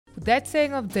that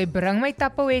saying of they bring my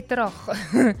Tupperware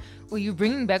terug. Or you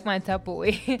bringing back my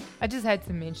Tupperware. I just had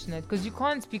to mention it because you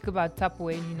can't speak about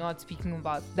Tupperware and you're not speaking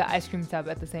about the ice cream tub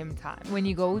at the same time. When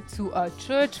you go to a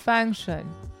church function,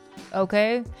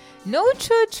 okay? No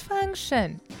church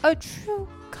function, a true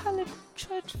colored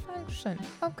church function,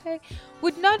 okay,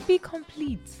 would not be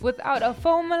complete without a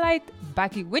Fomalite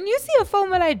bakkie. When you see a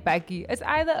Fomalite bakkie, it's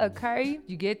either a curry,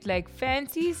 you get like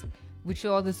Fancies, which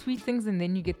are the sweet things, and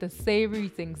then you get the savory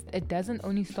things. It doesn't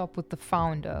only stop with the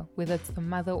founder, whether it's the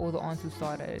mother or the aunt who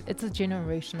started it. It's a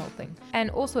generational thing.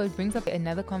 And also it brings up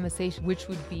another conversation, which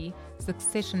would be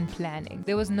succession planning.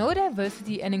 There was no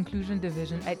diversity and inclusion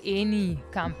division at any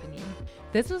company.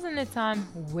 This was in a time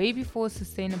way before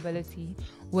sustainability,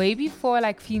 way before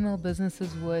like female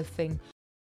businesses were a thing.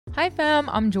 Hi fam,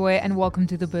 I'm Joy and welcome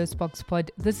to the Burst Box Pod.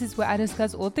 This is where I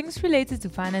discuss all things related to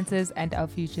finances and our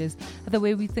futures. The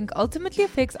way we think ultimately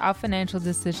affects our financial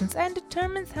decisions and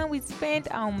determines how we spend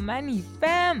our money,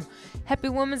 fam. Happy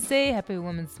Women's Day, happy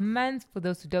Women's Month. For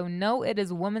those who don't know, it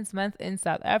is Women's Month in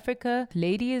South Africa.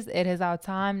 Ladies, it is our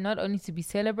time not only to be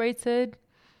celebrated,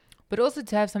 but also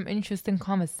to have some interesting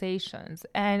conversations.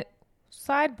 And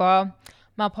sidebar,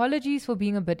 my apologies for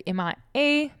being a bit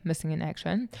MIA, missing in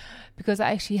action, because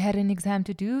I actually had an exam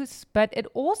to do, but it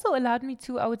also allowed me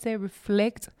to, I would say,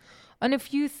 reflect on a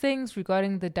few things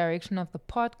regarding the direction of the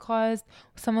podcast,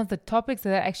 some of the topics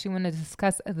that I actually want to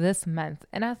discuss this month.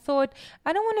 And I thought,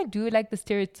 I don't want to do like the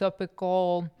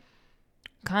stereotypical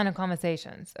kind of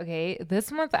conversations, okay? This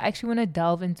month, I actually want to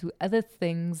delve into other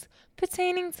things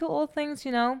pertaining to all things,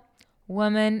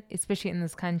 women, especially in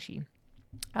this country.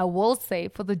 I will say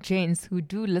for the gents who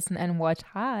do listen and watch,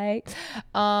 hi,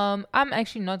 I'm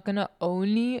actually not gonna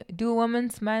only do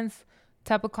Women's Month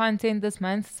type of content this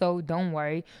month, so don't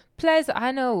worry. Plus,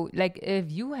 I know, like,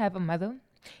 if you have a mother,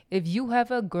 if you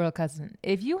have a girl cousin,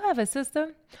 if you have a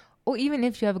sister, or even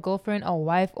if you have a girlfriend or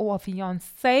wife or a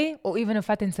fiance, or even a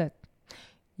fatinset,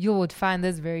 you would find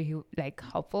this very,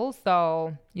 helpful.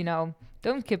 So,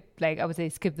 don't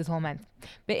skip this whole month.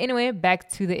 But anyway, back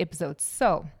to the episode.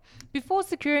 So, before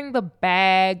securing the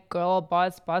bag, girl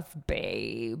boss,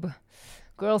 babe,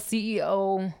 girl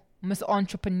CEO, Miss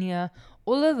Entrepreneur,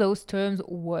 all of those terms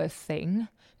were a thing.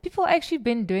 People actually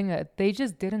been doing it. They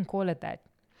just didn't call it that.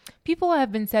 People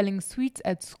have been selling sweets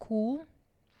at school.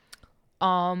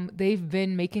 They've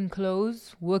been making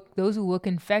clothes. Those who work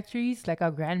in factories, like our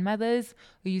grandmothers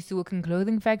who used to work in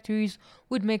clothing factories,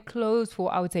 would make clothes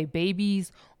for, I would say,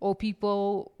 babies or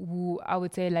people who I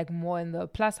would say like more in the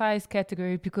plus size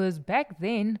category. Because back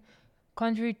then,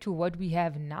 contrary to what we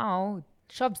have now,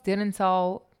 shops didn't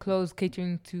sell clothes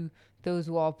catering to those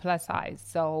who are plus size.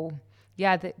 So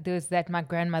yeah, there's that. My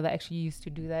grandmother actually used to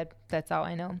do that. That's how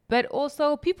I know. But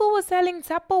also, people were selling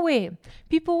Tupperware.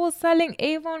 People were selling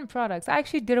Avon products. I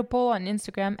actually did a poll on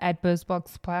Instagram at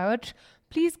BuzzBoxPouch.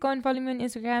 Please go and follow me on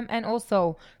Instagram. And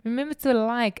also, remember to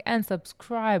like and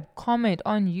subscribe, comment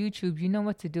on YouTube. You know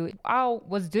what to do. I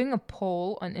was doing a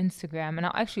poll on Instagram and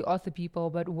I actually asked the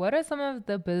people, but what are some of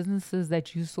the businesses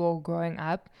that you saw growing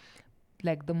up?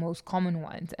 Like the most common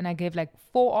ones, and I gave like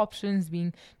 4 options,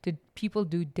 being, did people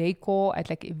do decor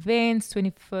at like events,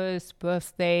 21st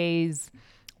birthdays,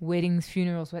 weddings,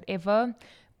 funerals, whatever?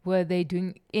 Were they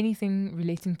doing anything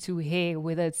relating to hair,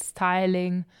 whether it's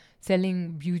styling,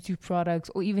 selling beauty products,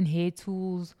 or even hair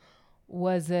tools?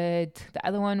 Was it, the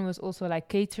other one was also like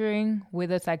catering,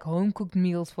 whether it's like home cooked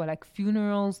meals for like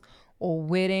funerals or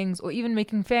weddings, or even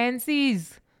making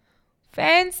fancies.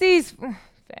 Fam,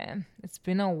 it's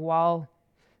been a while.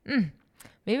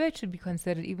 Maybe it should be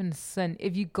considered even a sin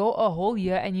if you go a whole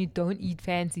year and you don't eat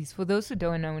fancies. For those who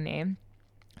don't know,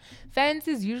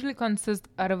 fancies usually consist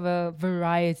out of a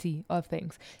variety of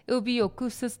things. It will be your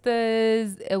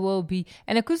koesisters, it will be,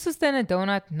 and a koesister and a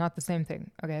donut, not the same thing,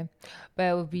 okay? But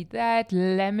it will be that,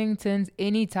 lamingtons,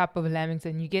 any type of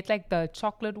lamington. You get like the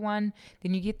chocolate one,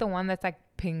 then you get the one that's like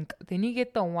pink, then you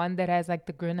get the one that has like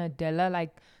the grenadilla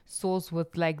like sauce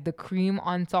with like the cream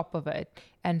on top of it,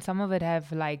 and some of it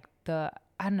have like the,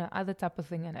 I don't know, other type of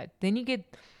thing in it. Then you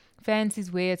get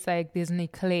fancies where it's like there's an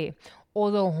eclair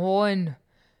or the horn.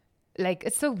 Like,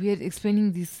 it's so weird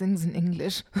explaining these things in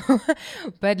English,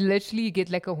 but literally you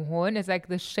get like a horn. It's like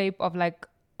the shape of like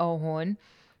a horn,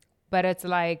 but it's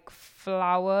like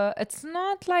flour. It's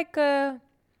not like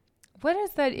what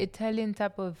is that Italian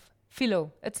type of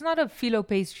filo? It's not a filo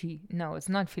pastry. No, it's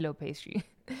not filo pastry.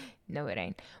 No, it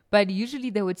ain't. But usually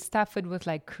they would stuff it with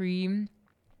like cream.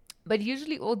 But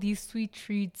usually all these sweet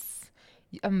treats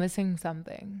I'm missing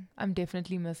something. I'm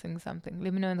definitely missing something.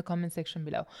 Let me know in the comment section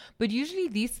below. But usually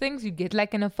these things you get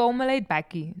like in a formalite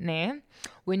bakkie, ne?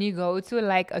 When you go to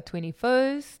like a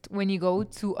 21st, when you go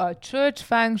to a church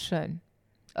function,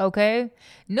 okay?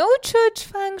 No church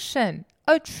function,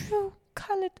 a true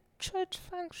colored church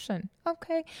function,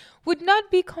 okay, would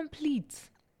not be complete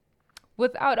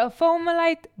without a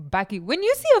formalite bakkie. When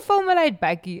you see a formalite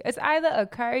bakkie, it's either a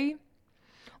curry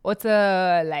or it's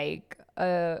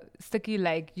a sticky,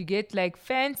 like you get like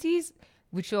Fancies,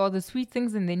 which are the sweet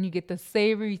things, and then you get the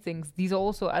savory things. These are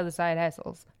also other side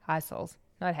hassles,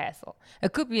 not hassle.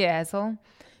 It could be a hassle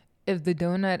if the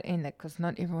donut ain't like, because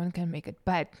not everyone can make it,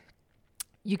 but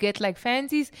you get like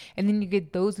Fancies, and then you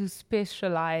get those who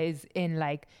specialize in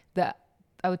like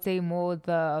I would say more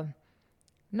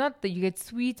not that you get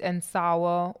sweet and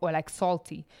sour or like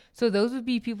salty. So those would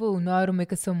be people who know how to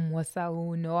make a samosa,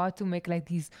 who know how to make like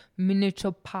these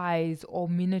miniature pies or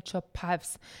miniature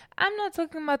puffs. I'm not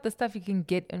talking about the stuff you can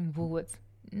get in Woolworths.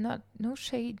 No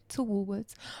shade to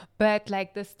Woolworths, but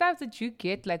like the stuff that you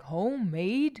get like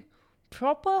homemade,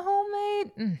 proper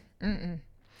homemade.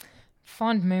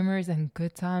 Fond memories and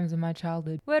good times in my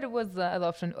childhood. What was the other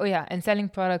option? Oh yeah, and selling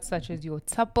products such as your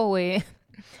Tupperware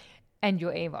and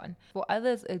your Avon. For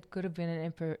others, it could have been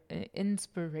an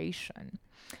inspiration,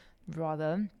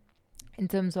 rather, in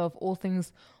terms of all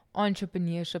things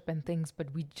entrepreneurship and things,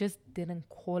 but we just didn't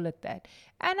call it that.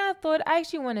 And I thought I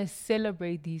actually want to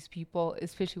celebrate these people,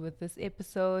 especially with this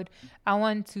episode. I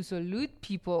want to salute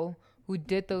people who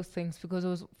did those things, because it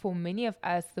was, for many of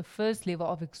us, the first level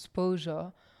of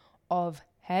exposure of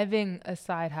having a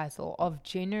side hustle, of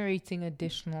generating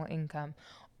additional income,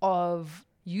 of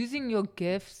using your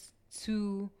gifts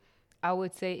to, I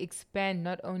would say, expand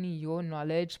not only your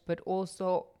knowledge, but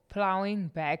also plowing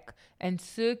back and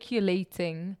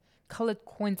circulating colored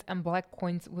coins and black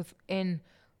coins within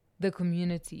the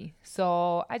community.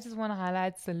 So I just want to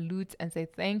highlight, salute, and say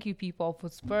thank you, people, for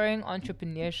spurring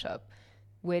entrepreneurship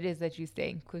where it is that you're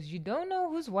staying, because you don't know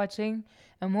who's watching,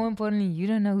 and more importantly, you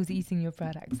don't know who's eating your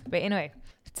products. But anyway,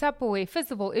 Tupperware. First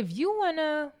of all, if you want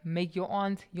to make your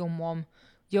aunt, your mom,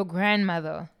 your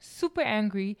grandmother super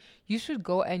angry, you should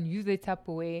go and use their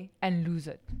Tupperware and lose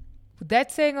it.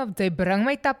 That saying of, they bring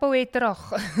my Tupperware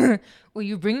terug, or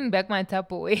you bringing back my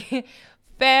Tupperware,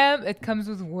 fam, it comes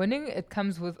with warning, it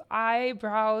comes with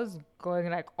eyebrows going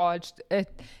like arched.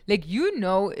 Like, you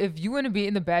know, if you want to be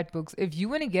in the bad books, if you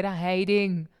want to get a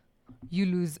hiding, you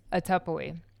lose a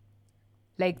Tupperware.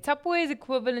 Like, Tupperware is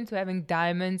equivalent to having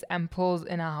diamonds and pearls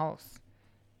in a house.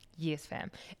 Yes,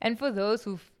 fam. And for those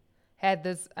who've had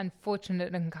this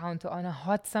unfortunate encounter on a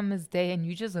hot summer's day and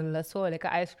you just saw like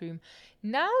an ice cream,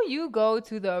 now you go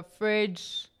to the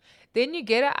fridge, then you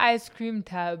get an ice cream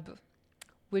tub,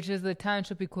 which is the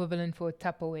township equivalent for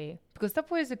Tupperware, because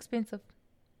Tupperware is expensive.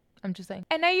 I'm just saying.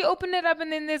 And now you open it up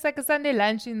and then there's like a Sunday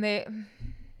lunch in there.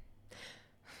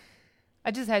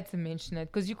 I just had to mention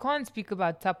it, because you can't speak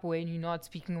about Tupperware and you're not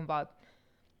speaking about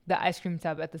the ice cream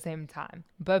tub at the same time.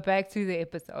 But back to the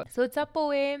episode. So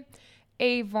Tupperware,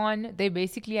 Avon, they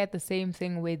basically had the same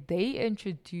thing, where they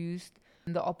introduced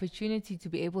the opportunity to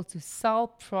be able to sell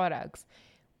products,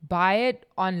 buy it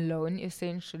on loan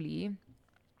essentially,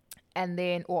 and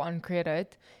then, or on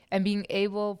credit, and being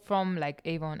able, from like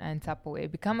Avon and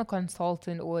Tupperware, become a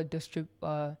consultant or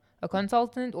a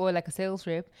consultant or like a sales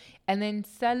rep, and then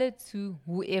sell it to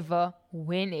whoever,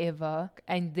 whenever,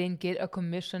 and then get a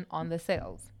commission on the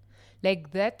sales.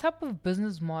 Like, that type of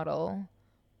business model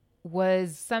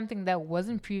was something that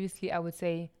wasn't previously, I would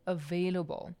say,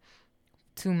 available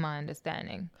to my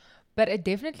understanding. But it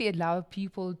definitely allowed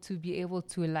people to be able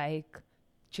to like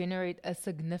generate a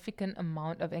significant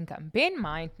amount of income. Bear in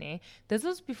mind, this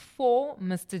was before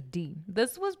Mr. D.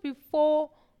 This was before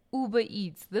Uber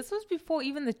Eats. This was before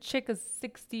even the check is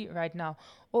 60 right now,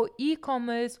 or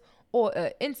e-commerce, or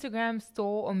an Instagram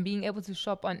store, or being able to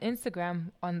shop on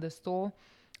Instagram on the store,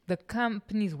 the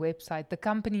company's website, the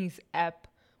company's app,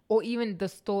 or even the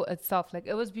store itself. Like,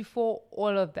 it was before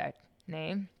all of that,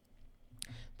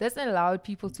 This allowed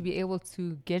people to be able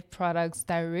to get products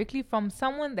directly from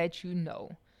someone that you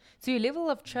know. So your level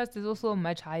of trust is also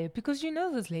much higher, because you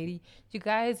know this lady. You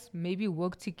guys maybe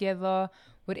work together,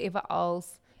 whatever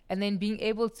else, and then being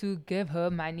able to give her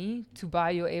money to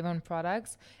buy your Avon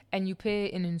products, and you pay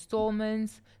in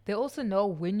installments. They also know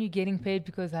when you're getting paid,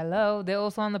 because hello, they're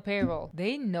also on the payroll.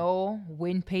 They know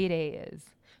when payday is.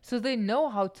 So they know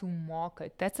how to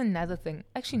market. That's another thing.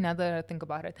 Actually, now that I think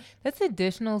about it, that's the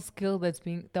additional skill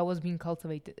that was being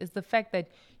cultivated, is the fact that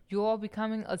you're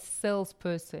becoming a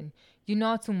salesperson. You know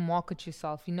how to market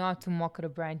yourself. You know how to market a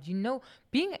brand. You know,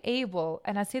 being able,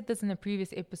 and I said this in a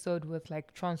previous episode with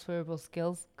like transferable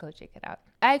skills, go check it out.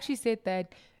 I actually said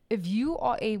that if you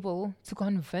are able to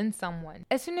convince someone,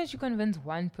 as soon as you convince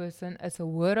one person, it's a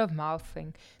word of mouth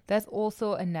thing. That's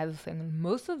also another thing.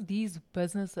 Most of these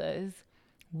businesses,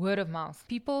 word of mouth.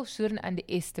 People shouldn't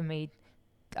underestimate,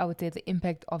 I would say, the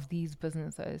impact of these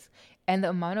businesses and the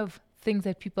amount of things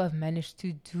that people have managed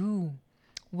to do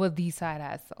with these side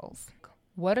hustles.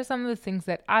 What are some of the things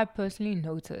that I personally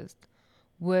noticed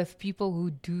with people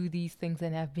who do these things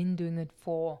and have been doing it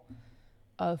for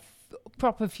a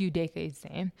proper few decades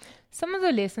now? Some of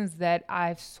the lessons that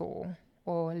I saw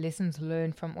or lessons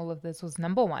learned from all of this was,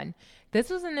 number one, this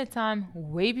was in a time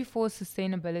way before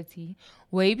sustainability,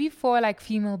 way before like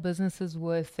female businesses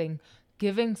were a thing,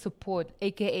 giving support,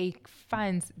 aka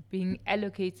funds being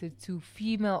allocated to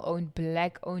female-owned,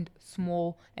 black-owned,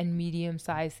 small and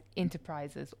medium-sized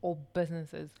enterprises or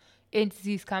businesses,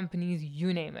 entities, companies,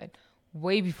 you name it.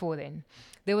 Way before then,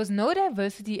 there was no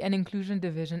diversity and inclusion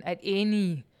division at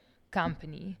any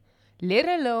company, let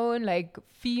alone like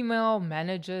female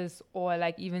managers or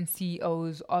like even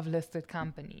CEOs of listed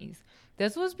companies.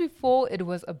 This was before it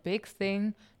was a big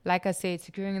thing. Like I said,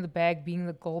 securing the bag, being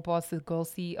the girl boss, the girl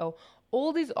CEO,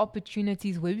 all these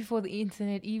opportunities way before the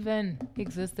internet even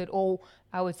existed, or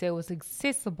I would say was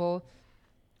accessible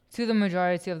to the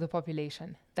majority of the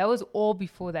population. That was all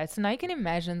before that. So now you can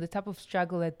imagine the type of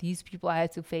struggle that these people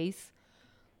had to face.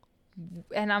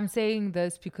 And I'm saying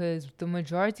this because the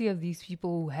majority of these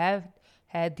people who have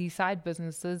had these side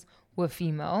businesses were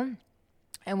female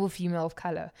and were female of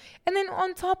color. And then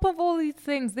on top of all these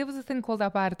things, there was a thing called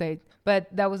apartheid, but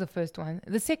that was the first one.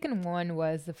 The second one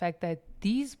was the fact that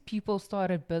these people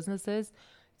started businesses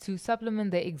to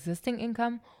supplement their existing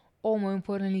income, or more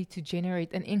importantly, to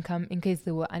generate an income in case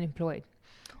they were unemployed.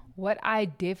 What I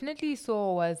definitely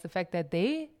saw was the fact that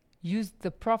they used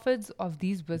the profits of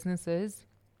these businesses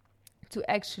to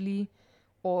actually,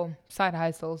 or side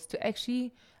hustles, to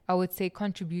actually, I would say,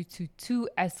 contribute to two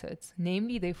assets,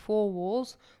 namely their four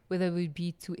walls, whether it would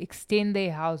be to extend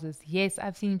their houses. Yes,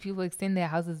 I've seen people extend their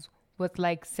houses with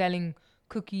like selling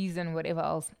cookies and whatever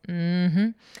else.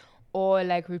 Or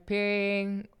like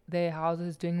repairing their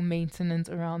houses, doing maintenance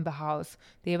around the house,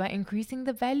 thereby increasing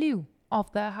the value of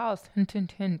the house. Hint,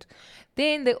 hint, hint.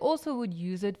 Then they also would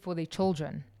use it for their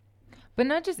children. But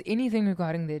not just anything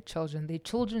regarding their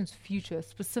children's future,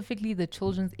 specifically the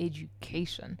children's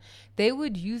education. They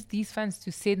would use these funds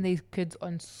to send their kids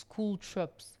on school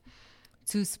trips,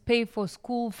 to pay for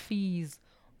school fees,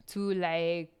 to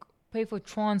like pay for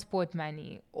transport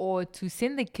money, or to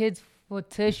send the kids for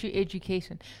tertiary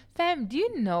education. Fam, do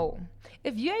you know,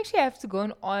 if you actually have to go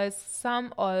and ask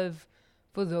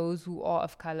for those who are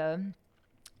of color,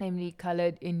 namely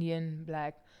colored, Indian,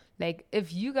 black, like,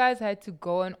 if you guys had to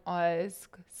go and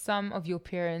ask some of your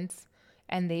parents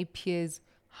and their peers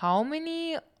how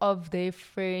many of their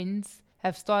friends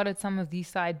have started some of these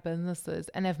side businesses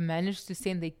and have managed to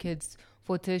send their kids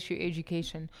for tertiary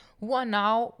education, who are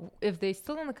now, if they're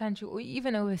still in the country or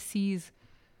even overseas,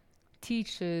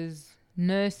 teachers,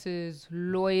 nurses,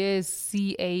 lawyers,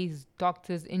 CAs,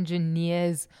 doctors,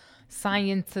 engineers,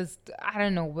 scientists, I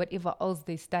don't know, whatever else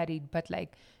they studied, but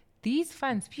like, these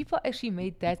funds, people actually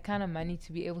made that kind of money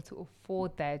to be able to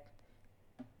afford that.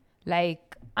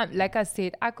 Like I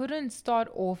said, I couldn't start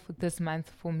off this month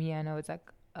for me. I know it's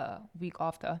like a week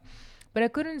after. But I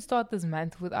couldn't start this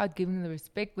month without giving the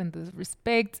respect when the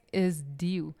respect is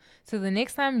due. So the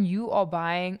next time you are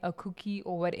buying a cookie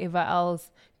or whatever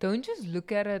else, don't just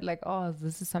look at it like, oh,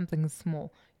 this is something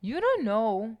small. You don't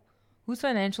know whose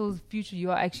financial future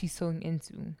you are actually sowing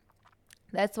into.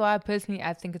 That's why personally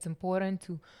I think it's important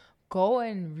to go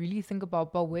and really think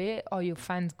about, but where are your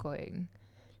funds going?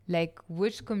 Like,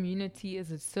 which community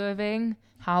is it serving?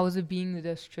 How is it being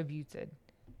distributed?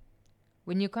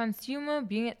 When you're a consumer,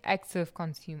 being an active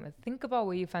consumer, think about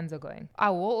where your funds are going. I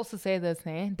will also say this,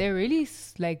 they really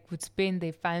like would spend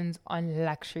their funds on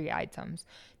luxury items,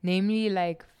 namely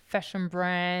like fashion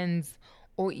brands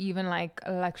or even like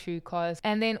luxury cars.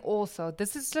 And then also,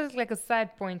 this is just like a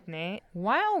side point,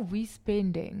 why are we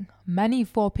spending money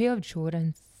for a pair of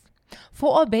Jordans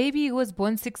for a baby who was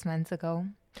born 6 months ago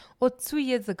or 2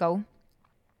 years ago?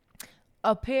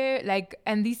 A pair, like,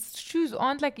 and these shoes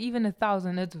aren't like even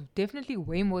 1,000. It's definitely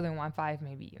way more than 1.5,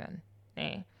 maybe even.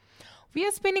 We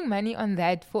are spending money on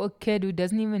that for a kid who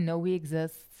doesn't even know we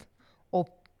exist, or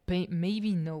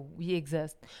maybe know we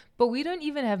exist, but we don't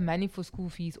even have money for school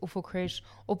fees or for creche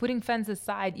or putting funds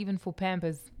aside even for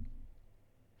Pampers.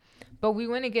 But we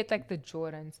want to get like the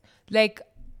Jordans. Like,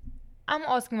 I'm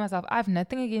asking myself, I have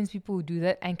nothing against people who do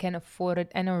that and can afford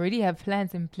it and already have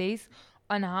plans in place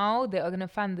on how they are going to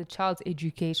fund the child's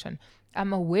education.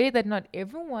 I'm aware that not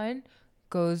everyone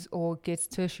goes or gets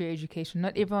tertiary education.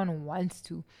 Not everyone wants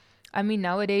to. I mean,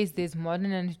 nowadays there's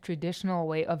modern and traditional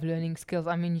way of learning skills.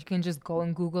 I mean, you can just go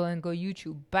and Google and go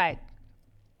YouTube. But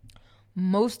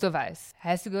most of us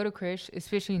has to go to creche,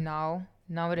 especially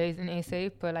nowadays in SA,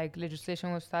 per like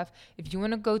legislation with stuff. If you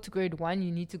want to go to grade 1,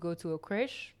 you need to go to a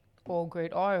creche or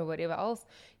grade R or whatever else.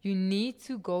 You need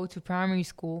to go to primary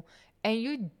school, and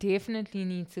you definitely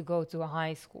need to go to a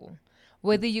high school.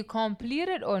 Whether you complete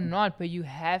it or not, but you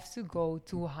have to go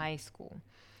to high school.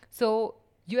 So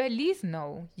you at least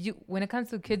know, when it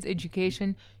comes to kids'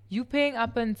 education, you paying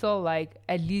up until like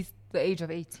at least the age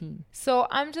of 18. So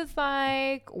I'm just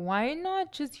like, why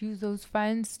not just use those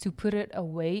funds to put it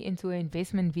away into an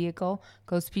investment vehicle?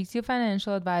 Go speak to your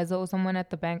financial advisor or someone at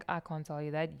the bank. I can't tell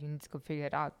you that. You need to go figure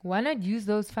it out. Why not use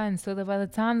those funds so that by the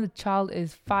time the child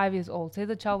is 5 years old, say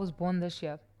the child was born this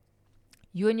year,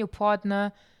 you and your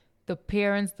partner, the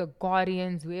parents, the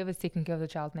guardians, whoever's taking care of the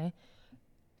child now,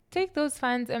 take those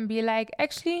funds and be like,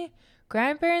 actually,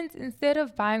 grandparents, instead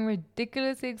of buying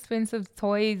ridiculously expensive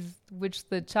toys, which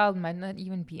the child might not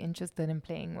even be interested in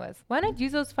playing with, why not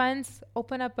use those funds,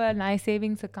 open up a nice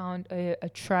savings account, a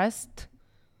trust,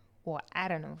 or I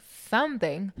don't know,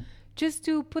 something, just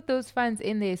to put those funds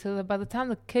in there so that by the time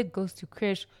the kid goes to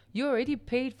creche, you already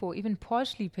paid for, even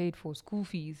partially paid for school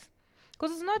fees.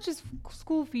 Because it's not just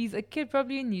school fees. A kid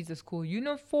probably needs a school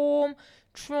uniform,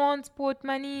 transport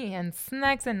money, and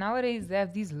snacks. And nowadays they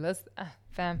have these lists.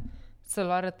 Fam, it's a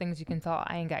lot of things. You can tell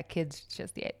I ain't got kids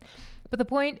just yet. But the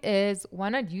point is, why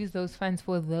not use those funds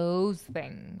for those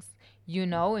things?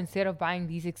 Instead of buying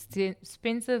these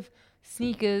expensive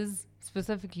sneakers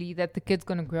specifically that the kid's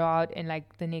going to grow out in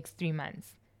like the next 3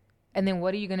 months. And then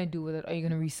what are you going to do with it? Are you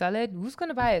going to resell it? Who's going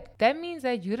to buy it? That means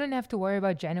that you don't have to worry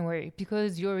about January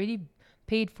because you already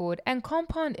paid for it. And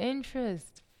compound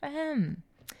interest, fam,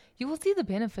 you will see the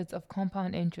benefits of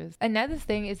compound interest. Another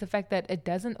thing is the fact that it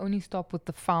doesn't only stop with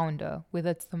the founder,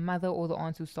 whether it's the mother or the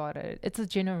aunt who started it. It's a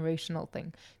generational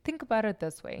thing. Think about it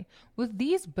this way. With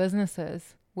these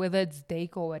businesses, whether it's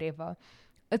daycare or whatever,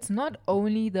 it's not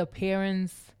only the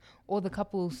parents or the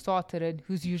couple who started it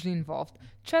who's usually involved.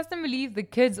 Trust and believe the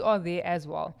kids are there as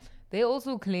well. They're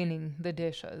also cleaning the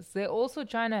dishes. They're also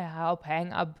trying to help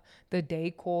hang up the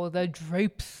decor, the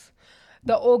drapes,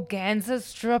 the organza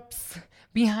strips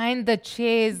behind the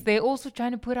chairs. They're also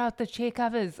trying to put out the chair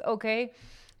covers, okay?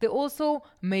 They're also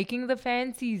making the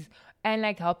fancies and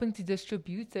like helping to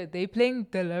distribute it. They're playing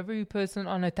delivery person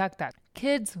on a tuk-tuk.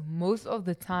 Kids most of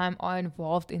the time are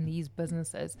involved in these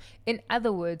businesses. In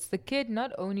other words, the kid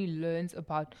not only learns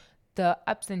about the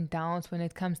ups and downs when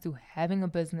it comes to having a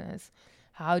business,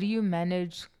 how do you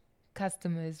manage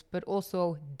customers, but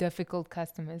also difficult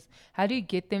customers? How do you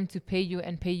get them to pay you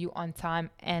and pay you on time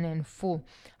and in full?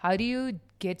 How do you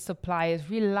get suppliers,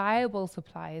 reliable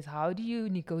suppliers? How do you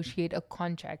negotiate a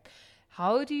contract?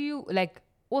 How do you,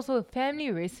 also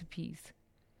family recipes?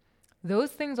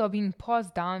 Those things are being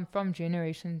passed down from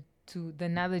generation to the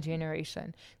another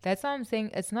generation. That's why I'm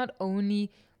saying it's not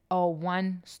only a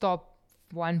one-stop,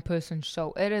 one-person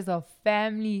show. It is a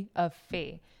family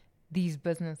affair, these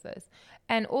businesses.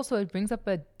 And also it brings up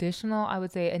additional, I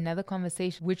would say, another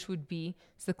conversation, which would be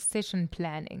succession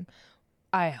planning.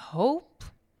 I hope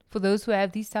for those who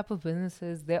have these type of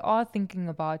businesses, they are thinking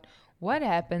about what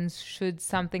happens should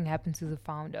something happen to the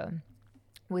founder.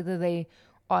 Whether they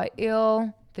are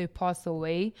ill, they pass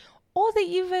away, or they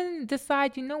even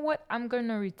decide, you know what, I'm going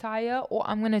to retire or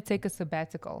I'm going to take a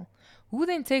sabbatical. Who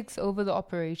then takes over the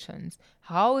operations?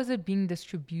 How is it being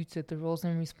distributed, the roles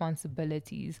and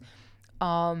responsibilities?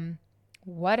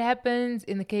 What happens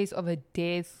in the case of a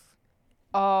death?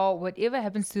 Whatever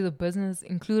happens to the business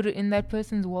included in that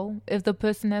person's will, if the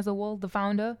person has a will, the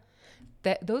founder.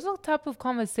 Those are the type of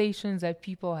conversations that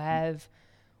people have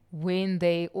when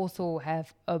they also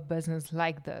have a business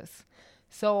like this.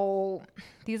 So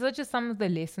these are just some of the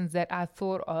lessons that I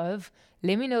thought of.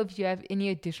 Let me know if you have any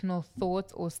additional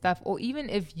thoughts or stuff, or even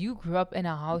if you grew up in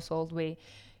a household where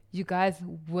you guys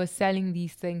were selling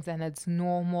these things and it's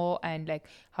normal, and like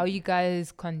how you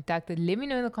guys conducted. Let me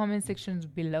know in the comment sections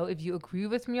below if you agree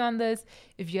with me on this,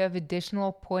 if you have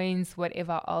additional points,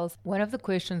 whatever else. One of the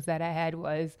questions that I had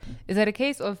was, is it a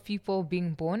case of people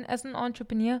being born as an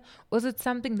entrepreneur, or is it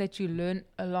something that you learn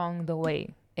along the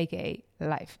way, aka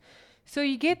life? So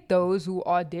you get those who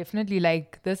are definitely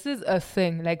like, this is a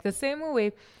thing. Like the same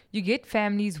way you get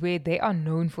families where they are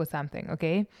known for something,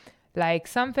 okay? Like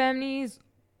some families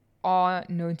are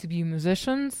known to be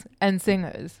musicians and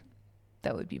singers.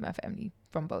 That would be my family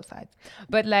from both sides.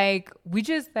 But like, we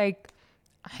just like,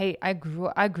 hey, I grew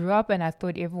up and I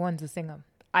thought everyone's a singer.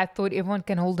 I thought everyone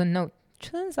can hold a note.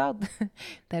 Turns out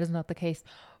that is not the case.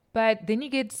 But then you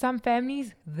get some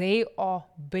families, they are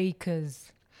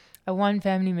bakers. One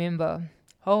family member,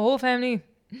 a whole family,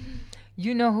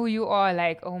 you know who you are.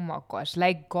 Like, oh my gosh,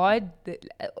 like God, it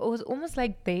was almost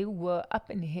like they were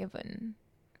up in heaven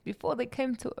before they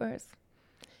came to earth.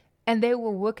 And they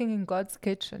were working in God's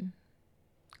kitchen,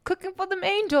 cooking for them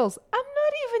angels.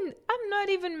 I'm not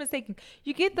even mistaken.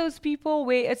 You get those people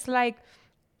where it's like,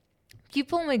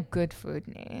 people make good food,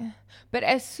 nah. But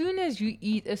as soon as you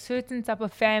eat a certain type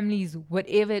of families,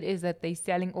 whatever it is that they're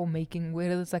selling or making,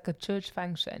 whether it's like a church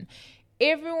function,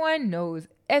 everyone knows.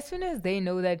 As soon as they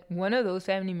know that one of those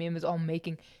family members are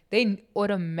making, they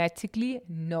automatically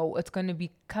know it's going to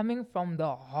be coming from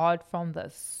the heart, from the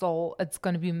soul. It's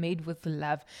going to be made with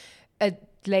love.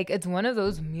 It's one of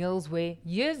those meals where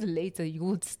years later you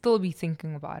would still be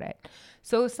thinking about it.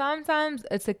 So sometimes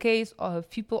it's a case of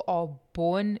people are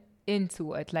born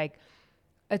into it. Like,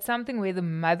 it's something where the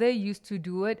mother used to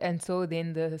do it, and so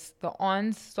then the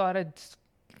aunts started,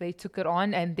 they took it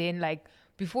on, and then like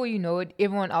before you know it,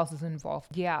 everyone else is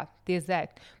involved. Yeah, there's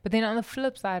that. But then on the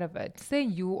flip side of it, say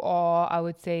you are, I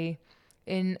would say,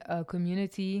 in a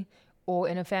community or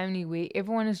in a family where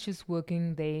everyone is just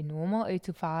working their normal 8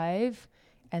 to 5,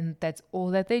 and that's all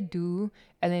that they do,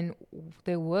 and then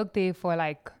they work there for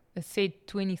like, let's say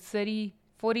 20, 30,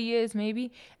 40 years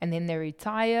maybe, and then they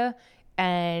retire,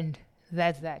 and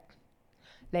that's that.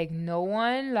 Like, no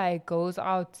one like goes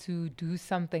out to do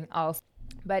something else.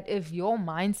 But if your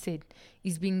mindset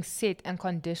is being set and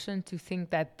conditioned to think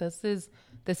that this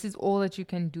is all that you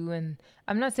can do, and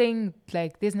I'm not saying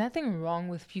like there's nothing wrong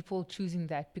with people choosing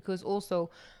that, because also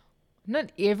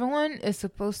not everyone is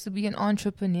supposed to be an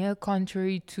entrepreneur,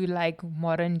 contrary to like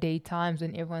modern day times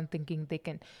and everyone thinking they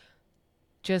can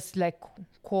just like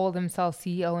call themselves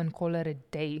CEO and call it a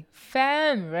day.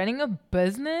 Fam, running a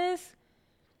business,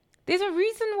 there's a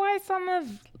reason why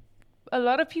a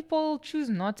lot of people choose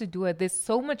not to do it. There's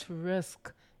so much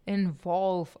risk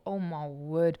involved. Oh my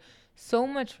word. So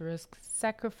much risk,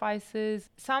 sacrifices.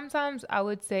 Sometimes I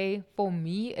would say for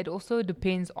me, it also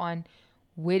depends on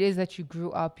where it is that you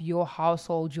grew up, your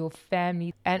household, your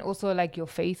family, and also like your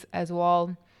faith as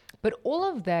well. But all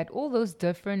of that, all those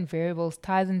different variables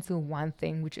ties into one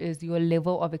thing, which is your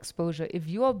level of exposure. If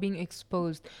you are being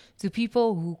exposed to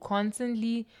people who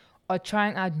constantly are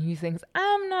trying out new things,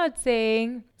 I'm not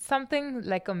saying something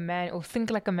like a man or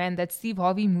think like a man, that Steve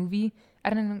Harvey movie.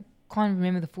 Can't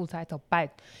remember the full title,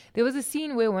 but there was a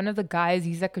scene where one of the guys,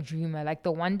 he's like a dreamer. Like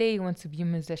the one day he wants to be a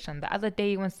musician, the other day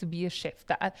he wants to be a chef.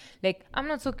 Like, I'm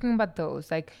not talking about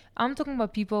those. Like, I'm talking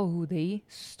about people who they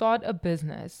start a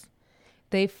business.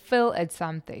 They fail at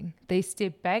something. They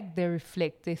step back, they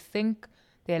reflect, they think,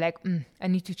 they're like, I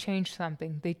need to change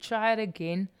something. They try it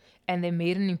again and they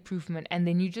made an improvement. And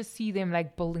then you just see them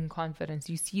like building confidence.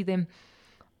 You see them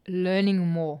learning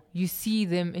more. You see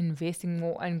them investing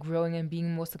more and growing and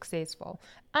being more successful.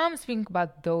 I'm speaking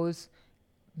about those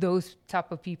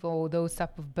type of people, those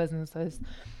type of businesses.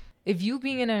 If you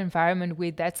being in an environment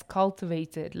where that's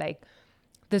cultivated, like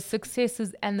the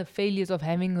successes and the failures of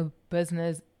having a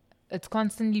business, it's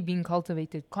constantly being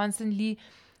cultivated, constantly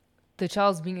the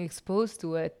child's being exposed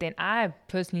to it, then I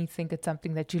personally think it's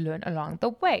something that you learn along the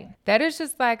way. That is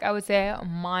just like, I would say,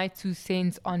 my 2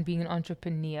 cents on being an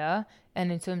entrepreneur,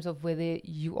 and in terms of whether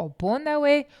you are born that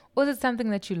way or is it something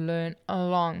that you learn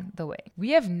along the way.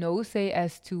 We have no say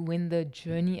as to when the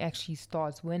journey actually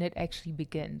starts, when it actually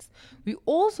begins. We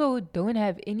also don't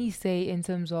have any say in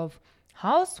terms of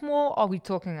how small are we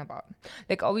talking about?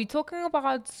 Like, are we talking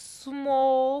about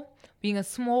small, being a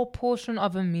small portion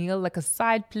of a meal, like a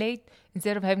side plate?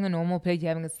 Instead of having a normal plate, you're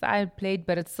having a side plate,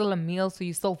 but it's still a meal, so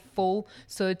you're still full,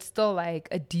 so it's still like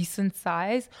a decent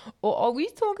size? Or are we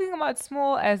talking about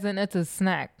small as in it's a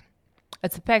snack?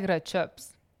 It's a packet of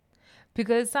chips.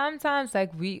 Because sometimes,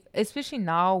 like, especially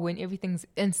now when everything's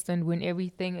instant, when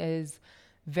everything is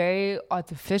very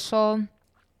artificial,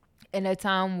 in a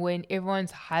time when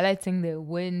everyone's highlighting their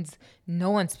wins, no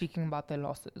one's speaking about their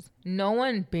losses. No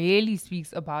one barely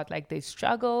speaks about like their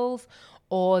struggles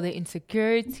or their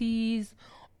insecurities,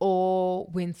 or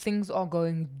when things are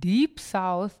going deep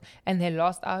south and they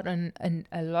lost out on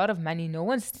a lot of money. No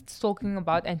one's talking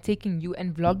about and taking you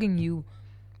and vlogging you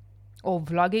or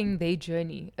vlogging their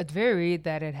journey. It's very rare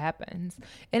that it happens.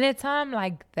 In a time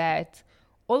like that,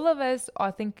 all of us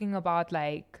are thinking about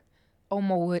like, oh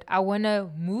my word, I want to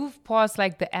move past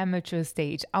like the amateur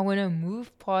stage. I want to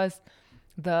move past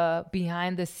the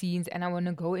behind the scenes and I want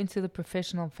to go into the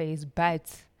professional phase.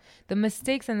 But the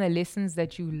mistakes and the lessons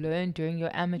that you learn during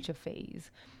your amateur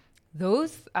phase,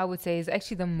 those I would say is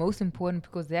actually the most important,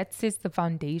 because that sets the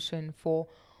foundation for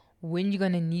when you're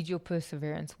going to need your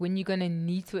perseverance, when you're going to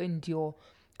need to endure.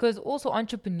 Because also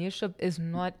entrepreneurship is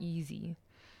not easy.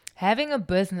 Having a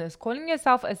business, calling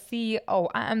yourself a CEO,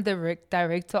 I am the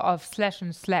director of slash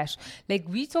and slash. Like,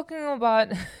 we talking about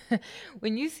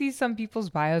when you see some people's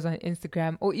bios on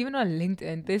Instagram or even on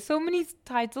LinkedIn, there's so many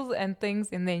titles and things,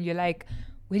 and then you're like,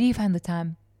 where do you find the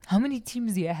time? How many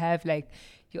teams do you have? Like,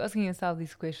 you're asking yourself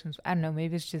these questions. I don't know,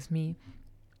 maybe it's just me.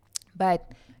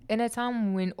 But in a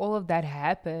time when all of that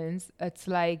happens, it's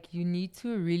like you need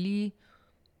to really,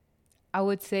 I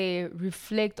would say,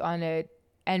 reflect on it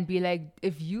and be like,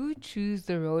 if you choose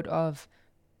the road of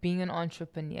being an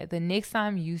entrepreneur, the next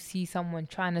time you see someone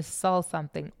trying to sell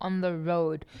something on the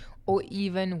road, or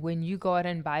even when you go out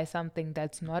and buy something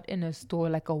that's not in a store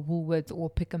like a Woolworths or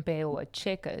Pick and Pay or a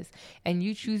Checkers, and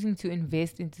you choosing to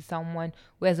invest into someone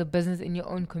who has a business in your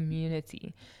own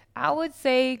community, I would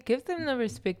say give them the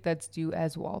respect that's due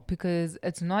as well, because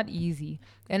it's not easy.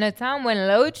 In a time when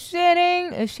load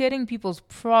shedding is shedding people's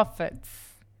profits.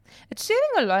 It's shedding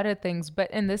a lot of things,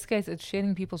 but in this case, it's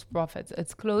shedding people's profits.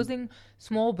 It's closing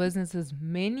small businesses,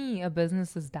 many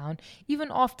businesses down, even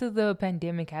after the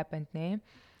pandemic happened.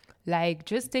 Like,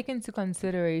 just take into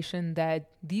consideration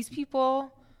that these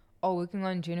people are working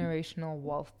on generational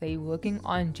wealth. They're working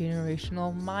on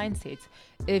generational mindsets.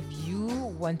 If you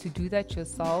want to do that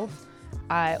yourself,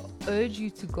 I urge you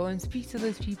to go and speak to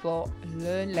those people,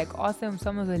 learn, like ask them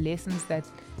some of the lessons that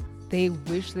they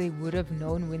wish they would have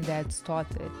known when they had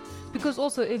started. Because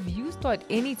also, if you start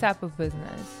any type of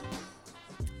business,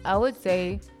 I would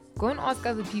say go and ask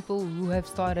other people who have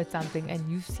started something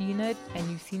and you've seen it and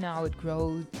you've seen how it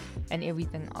grows and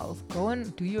everything else. Go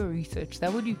and do your research.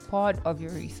 That would be part of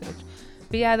your research.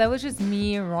 But yeah, that was just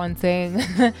me ranting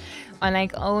on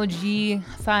like OG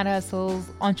side hustles,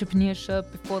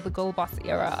 entrepreneurship before the Girl Boss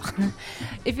era.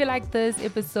 If you like this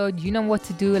episode, you know what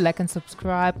to do. Like and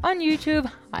subscribe on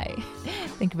YouTube. Hi.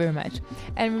 Thank you very much.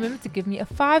 And remember to give me a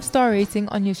 5-star rating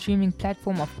on your streaming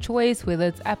platform of choice, whether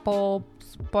it's Apple,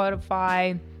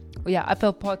 Spotify,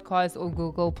 Apple Podcasts or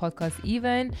Google Podcasts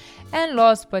even. And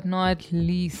last but not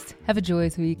least, have a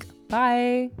joyous week.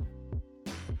 Bye.